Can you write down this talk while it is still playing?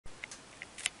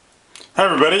Hi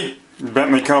everybody,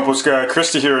 Bentley Compost Guy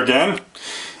Christy here again,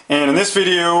 and in this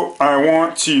video I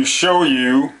want to show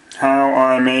you how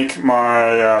I make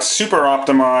my super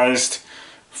optimized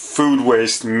food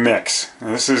waste mix.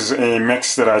 And this is a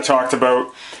mix that I talked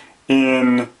about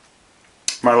in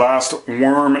my last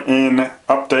Worm In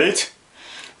update,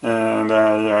 and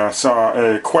I saw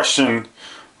a question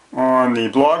on the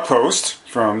blog post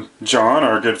from John,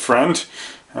 our good friend,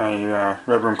 a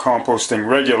Vermicomposting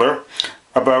regular,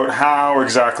 about how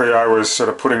exactly I was sort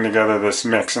of putting together this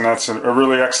mix. And that's a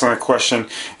really excellent question,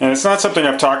 and it's not something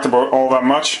I've talked about all that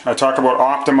much. I talk about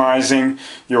optimizing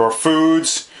your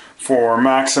foods for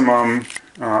maximum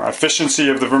efficiency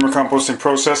of the vermicomposting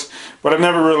process, but I've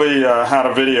never really had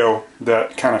a video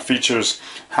that kind of features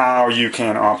how you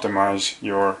can optimize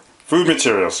your food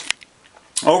materials.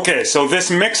 Okay, so this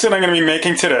mix that I'm going to be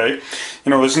making today,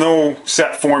 there's no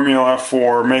set formula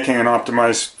for making an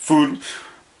optimized food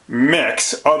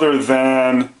mix other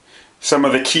than some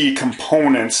of the key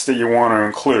components that you want to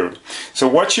include. So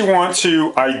what you want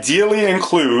to ideally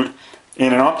include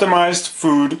in an optimized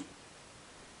food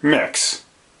mix,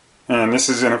 and this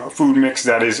is in a food mix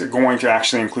that is going to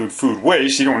actually include food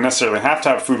waste. You don't necessarily have to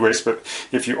have food waste, but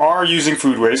if you are using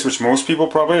food waste, which most people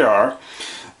probably are,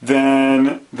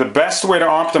 then the best way to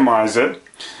optimize it,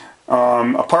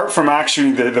 apart from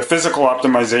actually the physical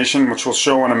optimization, which we'll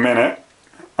show in a minute,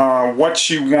 what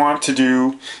you want to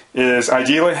do is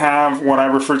ideally have what I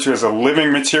refer to as a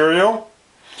living material,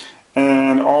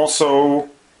 and also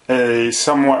a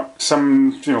small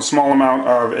amount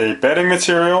of a bedding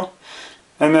material,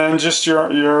 and then just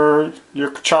your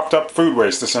chopped up food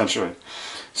waste essentially.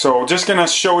 So just going to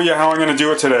show you how I'm going to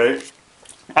do it today.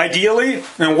 Ideally,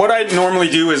 and what I normally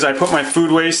do is I put my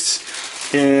food wastes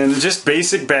in just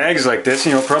basic bags like this.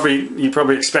 You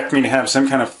probably expect me to have some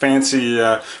kind of fancy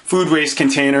food waste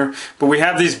container, but we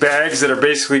have these bags that are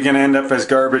basically going to end up as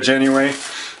garbage anyway,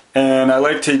 and I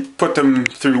like to put them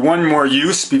through one more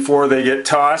use before they get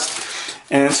tossed.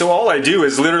 And so all I do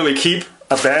is literally keep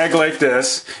a bag like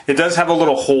this. It does have a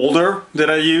little holder that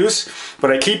I use,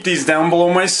 but I keep these down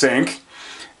below my sink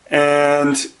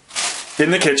and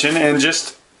in the kitchen, and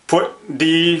just put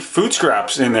the food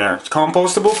scraps in there.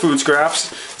 Compostable food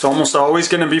scraps. It's almost always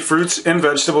going to be fruits and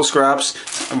vegetable scraps.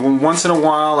 Once in a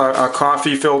while, a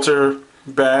coffee filter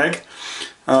bag,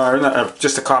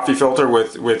 just a coffee filter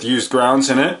with used grounds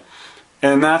in it,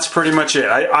 and that's pretty much it.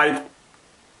 I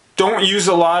don't use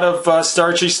a lot of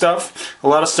starchy stuff. A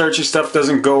lot of starchy stuff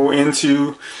doesn't go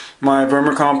into my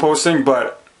vermicomposting,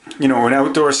 but in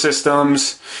outdoor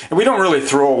systems, and we don't really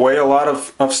throw away a lot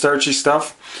of starchy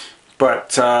stuff.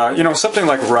 But, something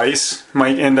like rice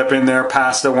might end up in there,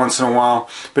 pasta once in a while.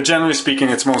 But generally speaking,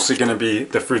 it's mostly going to be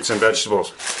the fruits and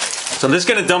vegetables. So I'm just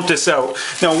going to dump this out.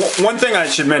 Now, one thing I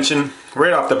should mention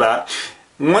right off the bat,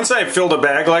 once I've filled a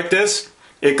bag like this,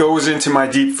 it goes into my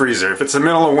deep freezer. If it's the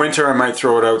middle of winter, I might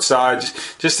throw it outside,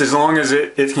 just as long as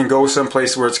it can go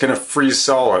someplace where it's going to freeze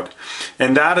solid.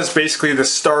 And that is basically the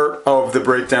start of the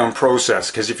breakdown process,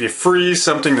 because if you freeze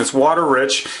something that's water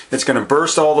rich, it's going to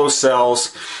burst all those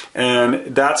cells,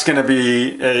 and that's going to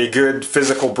be a good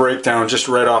physical breakdown just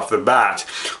right off the bat.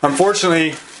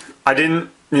 Unfortunately, I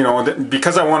didn't,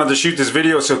 because I wanted to shoot this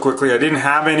video so quickly, I didn't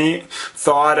have any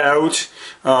thawed out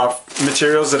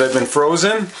materials that have been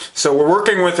frozen. So we're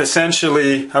working with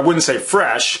essentially, I wouldn't say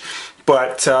fresh,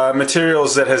 but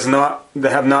materials that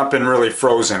have not been really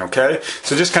frozen, okay?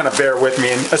 So just kind of bear with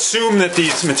me and assume that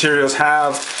these materials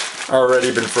have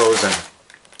already been frozen.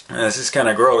 This is kind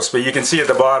of gross, but you can see at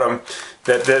the bottom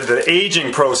that the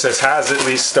aging process has at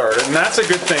least started, and that's a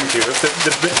good thing too.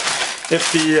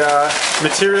 If the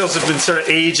materials have been sort of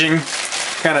aging,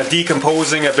 kind of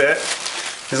decomposing a bit,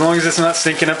 as long as it's not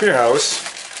stinking up your house,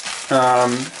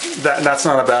 that's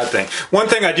not a bad thing. One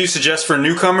thing I do suggest for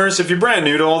newcomers, if you're brand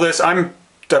new to all this, I've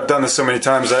done this so many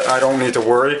times I don't need to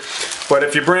worry, but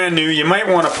if you're brand new, you might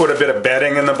want to put a bit of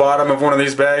bedding in the bottom of one of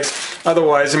these bags.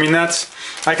 Otherwise,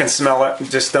 I can smell it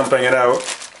just dumping it out,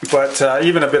 but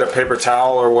even a bit of paper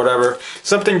towel or whatever,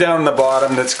 something down the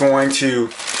bottom that's going to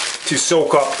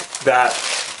soak up that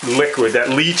liquid, that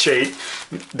leachate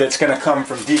that's going to come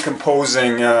from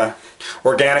decomposing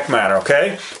organic matter,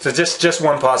 okay? So just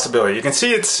one possibility. You can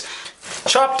see it's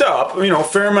chopped up, a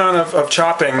fair amount of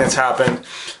chopping that's happened,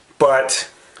 but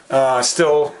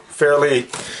still fairly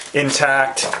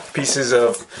intact pieces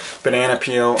of banana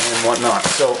peel and whatnot.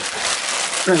 So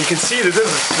you can see that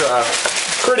this is a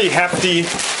pretty hefty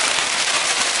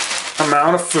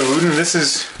amount of food, and this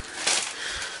is,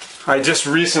 I just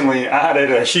recently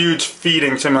added a huge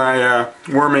feeding to my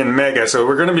Worm In Mega, so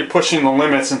we're going to be pushing the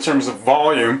limits in terms of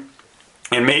volume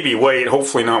and maybe weight,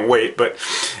 hopefully not weight, but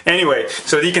Anyway,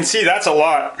 so you can see that's a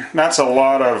lot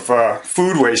of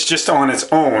food waste just on its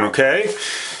own, okay?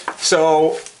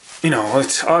 So, you know,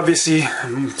 it's obviously,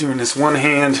 I'm doing this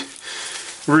one-hand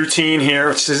routine here,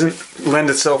 which doesn't lend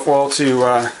itself well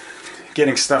to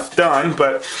getting stuff done,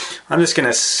 but I'm just going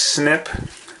to snip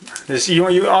this.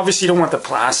 You obviously don't want the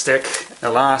plastic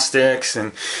elastics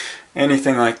and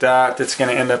anything like that that's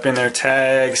going to end up in their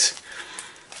tags.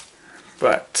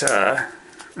 But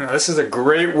you know, this is a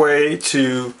great way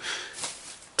to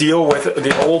deal with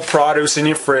the old produce in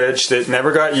your fridge that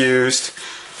never got used,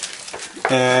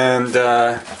 and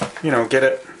you know, get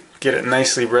it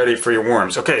nicely ready for your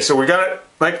worms. Okay, so we got it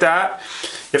like that.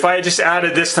 If I just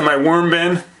added this to my worm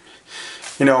bin,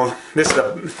 you know, this is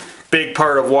a big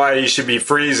part of why you should be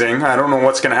freezing. I don't know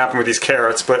what's going to happen with these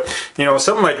carrots, but you know,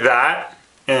 something like that,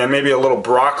 and maybe a little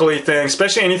broccoli thing,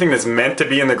 especially anything that's meant to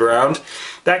be in the ground.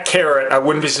 That carrot, I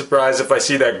wouldn't be surprised if I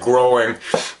see that growing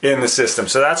in the system.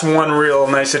 So that's one real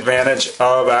nice advantage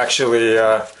of actually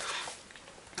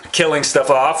killing stuff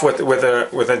off with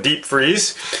a deep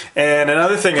freeze. And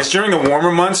another thing is, during the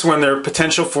warmer months when there's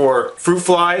potential for fruit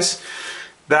flies,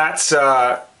 that's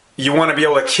you want to be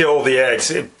able to kill the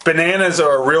eggs. Bananas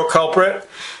are a real culprit,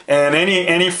 and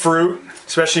any fruit,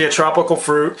 especially a tropical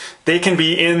fruit, they can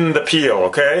be in the peel,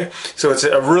 okay? So it's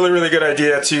a really good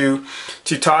idea to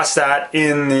toss that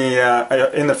in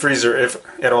the freezer if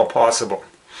at all possible.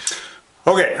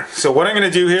 Okay, so what I'm going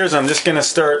to do here is I'm just going to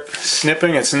start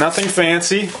snipping. It's nothing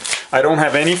fancy. I don't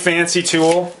have any fancy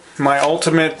tool. My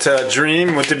ultimate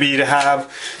dream would be to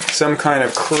have some kind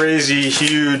of crazy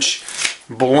huge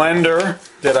blender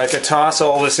that I could toss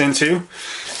all this into.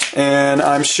 And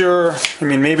I'm sure, I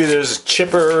mean, maybe there's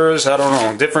chippers, I don't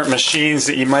know, different machines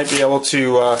that you might be able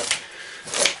to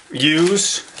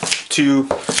use to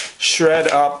shred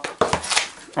up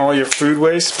all your food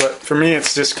waste. But for me,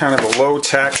 it's just kind of a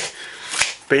low-tech,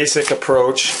 basic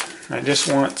approach. I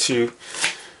just want to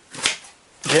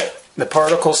get the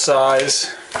particle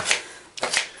size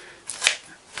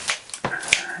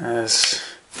as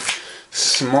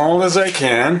small as I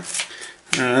can.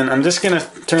 And I'm just going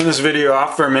to turn this video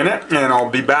off for a minute, and I'll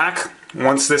be back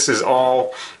once this is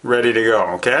all ready to go,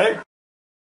 okay?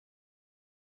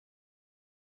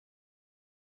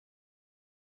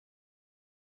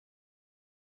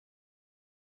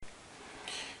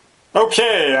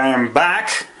 Okay, I am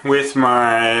back with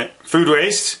my food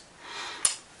waste.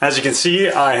 As you can see,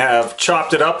 I have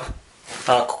chopped it up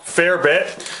a fair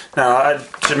bit. Now, I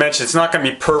should mention it's not going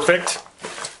to be perfect.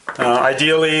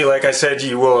 Ideally, like I said,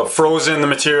 you will have frozen the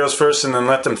materials first and then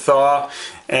let them thaw,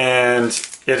 and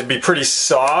it'd be pretty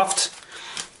soft,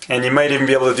 and you might even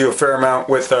be able to do a fair amount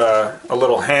with a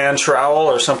little hand trowel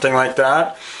or something like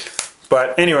that.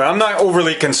 But anyway, I'm not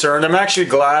overly concerned. I'm actually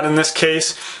glad in this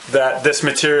case that this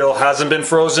material hasn't been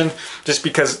frozen, just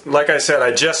because, like I said,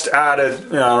 I just added,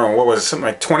 I don't know, what was it, something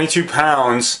like 22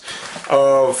 pounds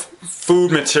of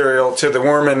food material to the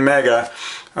Worm Mega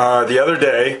the other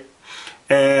day.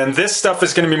 And this stuff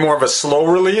is going to be more of a slow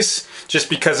release, just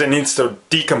because it needs to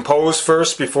decompose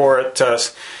first before it,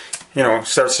 you know,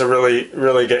 starts to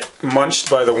really get munched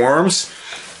by the worms.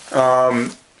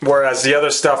 Whereas the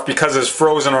other stuff, because it's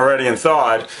frozen already and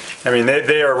thawed, I mean,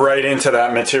 they are right into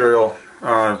that material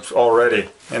already,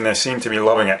 and they seem to be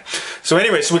loving it. So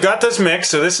anyway, so we got this mix.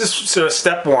 So this is sort of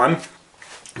step one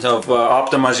of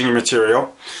optimizing your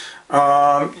material.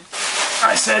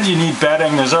 I said you need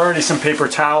bedding. There's already some paper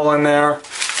towel in there.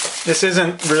 This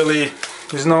isn't really,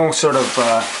 there's no sort of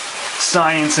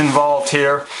science involved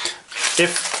here.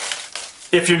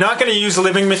 If you're not going to use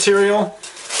living material,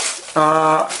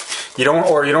 you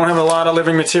don't have a lot of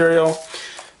living material,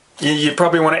 you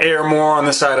probably want to err more on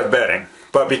the side of bedding.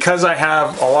 But because I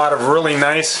have a lot of really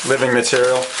nice living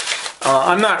material,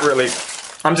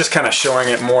 I'm just kind of showing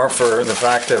it more for the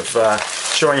fact of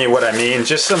showing you what I mean.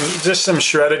 Just some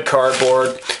shredded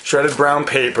cardboard, shredded brown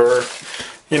paper.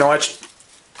 You know, I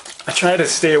try to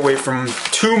stay away from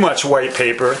too much white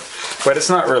paper, but it's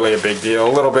not really a big deal.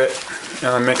 A little bit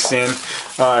mixed in.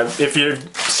 If you're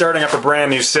starting up a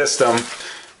brand new system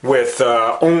with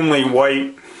only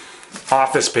white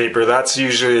office paper, that's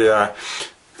usually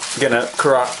gonna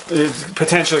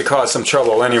potentially cause some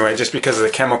trouble anyway, just because of the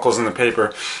chemicals in the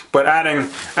paper. But adding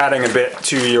a bit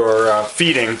to your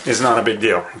feeding is not a big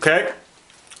deal, okay?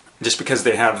 Just because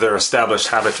they have their established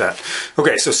habitat.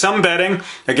 Okay, so some bedding.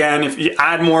 Again, if you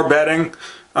add more bedding,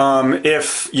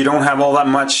 if you don't have all that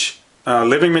much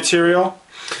living material.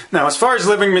 Now, as far as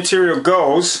living material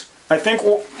goes, I think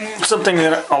something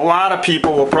that a lot of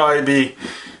people will probably be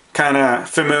kind of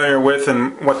familiar with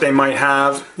and what they might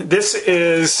have. This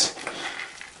is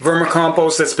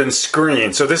vermicompost that's been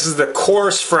screened. So this is the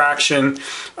coarse fraction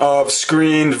of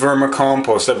screened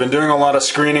vermicompost. I've been doing a lot of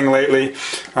screening lately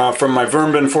from my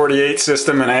Vermin 48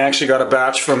 system, and I actually got a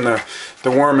batch from the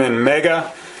Wormin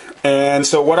Mega. And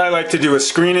so what I like to do is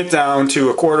screen it down to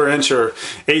a 1/4 inch or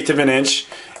 1/8 of an inch,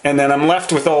 and then I'm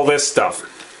left with all this stuff.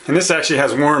 And this actually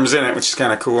has worms in it, which is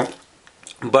kind of cool.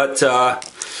 But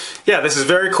yeah, this is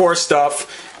very coarse stuff.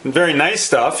 Very nice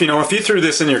stuff. You know, if you threw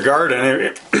this in your garden,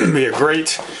 it would be a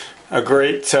great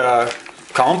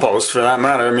compost for that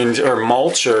matter. I mean, or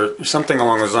mulch or something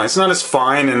along those lines. It's not as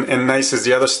fine and nice as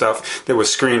the other stuff that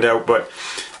was screened out, but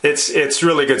it's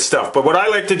really good stuff. But what I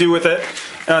like to do with it,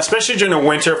 especially during the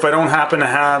winter, if I don't happen to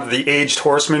have the aged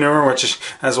horse manure, which,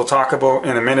 as we'll talk about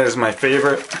in a minute, is my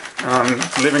favorite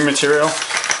living material.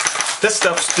 This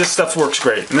stuff works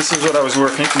great, and this is what I was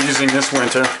using this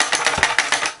winter.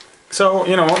 So,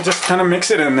 you know, just kind of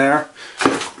mix it in there.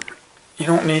 You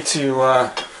don't need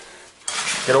to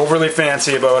get overly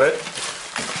fancy about it.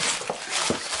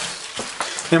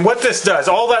 And what this does,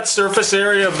 all that surface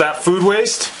area of that food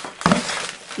waste,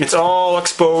 it's all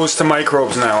exposed to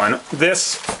microbes now. And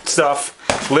this stuff,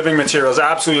 living material, is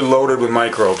absolutely loaded with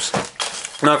microbes.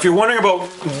 Now, if you're wondering about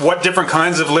what different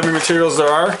kinds of living materials there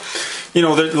are, you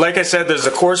know, like I said, there's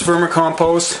a coarse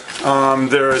vermicompost.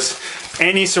 There's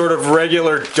any sort of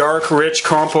regular dark rich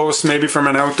compost, maybe from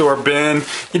an outdoor bin.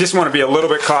 You just want to be a little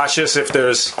bit cautious if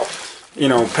there's, you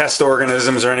know, pest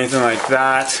organisms or anything like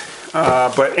that.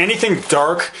 But anything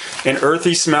dark and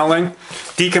earthy smelling,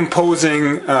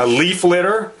 decomposing leaf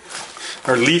litter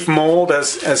or leaf mold,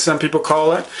 as some people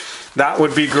call it, that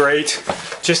would be great.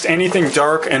 Just anything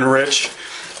dark and rich,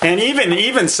 and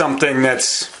even something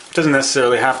that's doesn't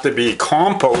necessarily have to be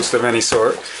compost of any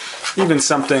sort. Even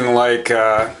something like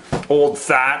old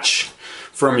thatch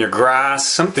from your grass,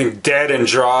 something dead and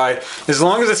dry. As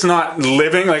long as it's not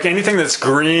living, like anything that's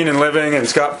green and living and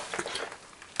it's got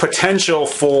potential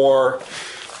for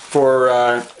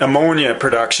ammonia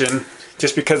production,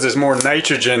 just because there's more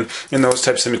nitrogen in those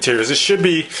types of materials. It should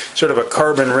be sort of a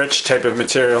carbon-rich type of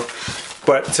material.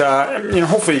 But you know,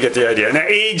 hopefully you get the idea. Now,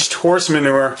 aged horse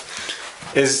manure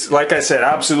is, like I said,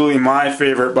 absolutely my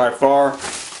favorite by far.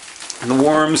 And the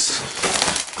worms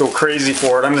go crazy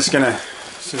for it. I'm just going to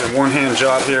do a one-hand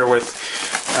job here with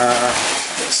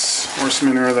this horse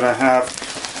manure that I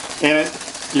have. And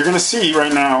you're going to see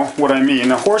right now what I mean.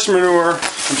 Now, horse manure,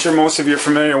 I'm sure most of you are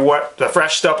familiar with what the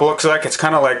fresh stuff looks like. It's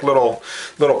kind of like little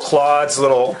clods,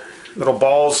 little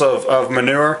balls of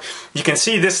manure. You can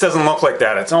see this doesn't look like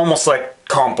that. It's almost like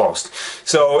compost.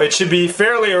 So it should be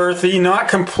fairly earthy, not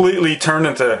completely turned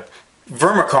into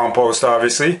vermicompost,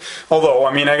 obviously. Although,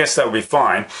 I mean, I guess that would be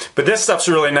fine. But this stuff's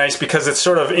really nice because it's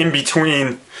sort of in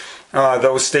between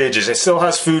those stages. It still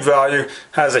has food value,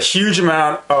 has a huge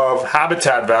amount of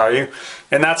habitat value,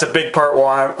 and that's a big part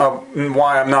why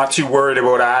I'm not too worried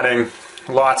about adding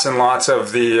lots and lots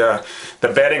of the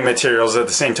bedding materials at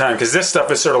the same time, because this stuff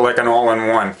is sort of like an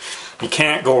all-in-one. You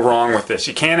can't go wrong with this.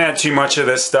 You can't add too much of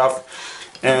this stuff.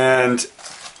 And,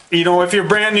 you know, if you're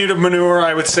brand new to manure,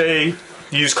 I would say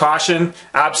use caution.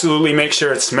 Absolutely make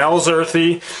sure it smells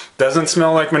earthy, doesn't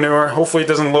smell like manure, hopefully it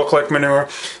doesn't look like manure.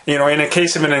 You know, in a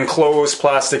case of an enclosed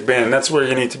plastic bin, that's where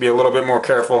you need to be a little bit more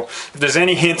careful. If there's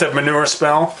any hint of manure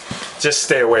smell, just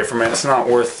stay away from it. It's not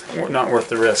worth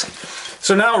the risk.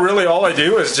 So now really all I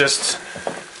do is just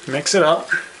mix it up.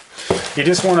 You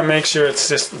just want to make sure it's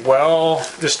just well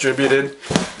distributed.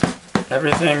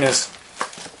 Everything is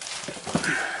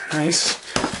nice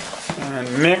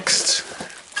and mixed.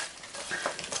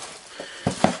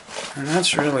 And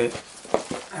that's really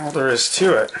all there is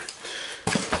to it.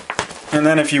 And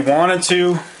then if you wanted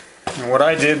to, what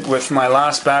I did with my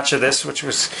last batch of this, which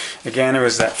was, again, it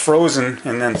was that frozen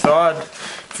and then thawed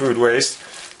food waste,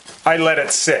 I let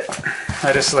it sit.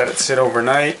 I just let it sit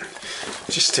overnight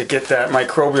just to get that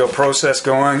microbial process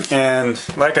going. And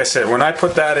like I said, when I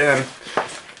put that in,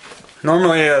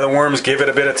 normally the worms give it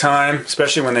a bit of time,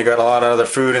 especially when they got a lot of other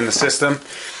food in the system,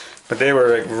 but they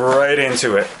were like right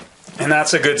into it. And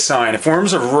that's a good sign. If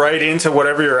worms are right into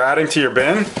whatever you're adding to your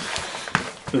bin,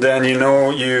 then you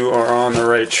know you are on the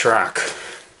right track.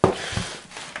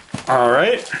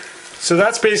 Alright, so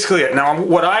that's basically it. Now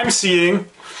what I'm seeing,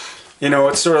 you know,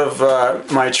 it's sort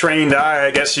of my trained eye,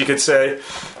 I guess you could say.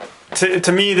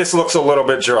 To me, this looks a little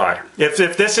bit dry.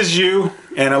 If this is you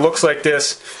and it looks like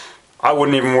this, I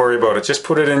wouldn't even worry about it. Just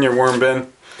put it in your worm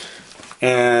bin,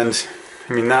 and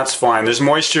I mean, that's fine. There's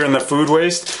moisture in the food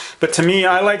waste, but to me,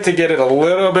 I like to get it a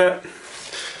little bit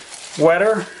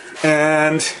wetter,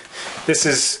 and this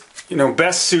is, you know,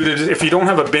 best suited if you don't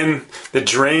have a bin that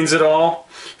drains it all.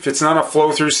 If it's not a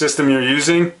flow-through system you're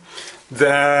using,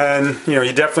 then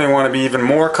you definitely want to be even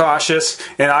more cautious.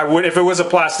 And I would, if it was a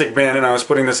plastic bin and I was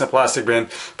putting this in a plastic bin,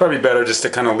 probably better just to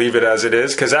kind of leave it as it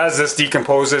is, because as this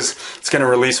decomposes, it's going to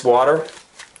release water.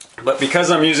 But because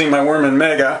I'm using my Worm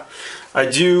Mega, I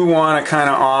do want to kind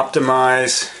of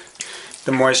optimize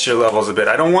the moisture levels a bit.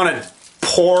 I don't want it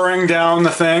pouring down the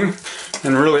thing,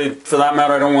 and really, for that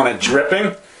matter, I don't want it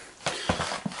dripping.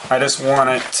 I just want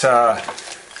it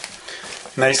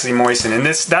nicely moistened. And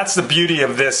that's the beauty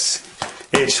of this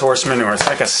aged horse manure. It's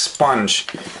like a sponge.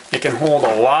 It can hold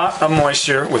a lot of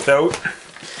moisture without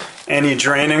any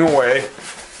draining away.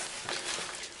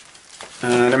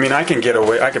 And I mean, I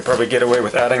could probably get away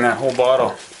with adding that whole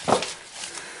bottle.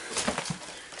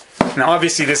 Now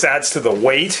obviously this adds to the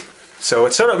weight. So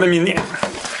it's sort of, I mean,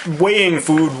 weighing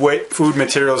food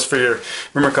materials for your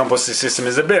vermicomposting system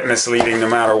is a bit misleading no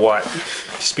matter what.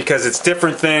 Just because it's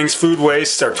different things. Food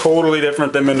wastes are totally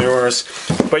different than manures.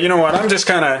 But you know what, I'm just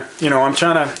kind of, I'm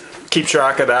trying to keep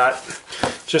track of that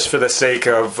just for the sake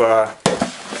of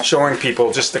showing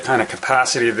people just the kind of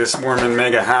capacity this Worm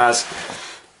Mega has.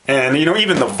 And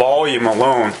even the volume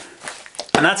alone.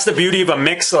 And that's the beauty of a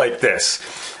mix like this.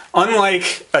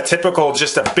 Unlike a typical,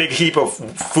 just a big heap of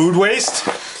food waste,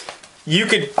 you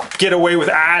could get away with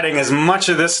adding as much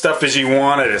of this stuff as you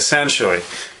wanted, essentially.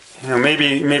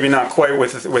 Maybe not quite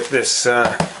with this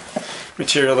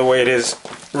material the way it is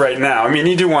right now. I mean,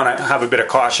 you do want to have a bit of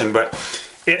caution, but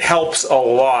it helps a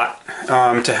lot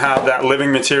to have that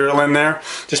living material in there,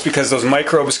 just because those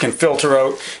microbes can filter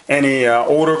out any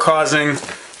odor-causing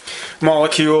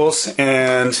molecules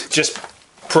and just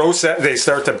they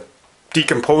start to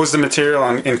decompose the material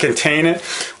and contain it.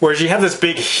 Whereas you have this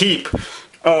big heap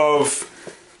of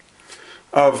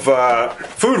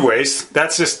food waste,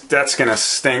 that's gonna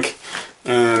stink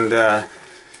and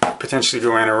potentially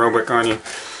go anaerobic on you.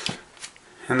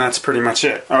 And that's pretty much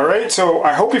it. Alright, so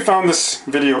I hope you found this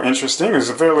video interesting. It was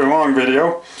a fairly long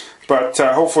video, but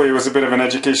hopefully it was a bit of an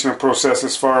educational process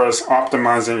as far as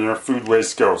optimizing your food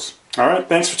waste goes. Alright,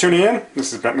 thanks for tuning in.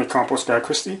 This is Compost Guy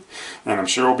Christie, and I'm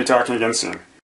sure we'll be talking again soon.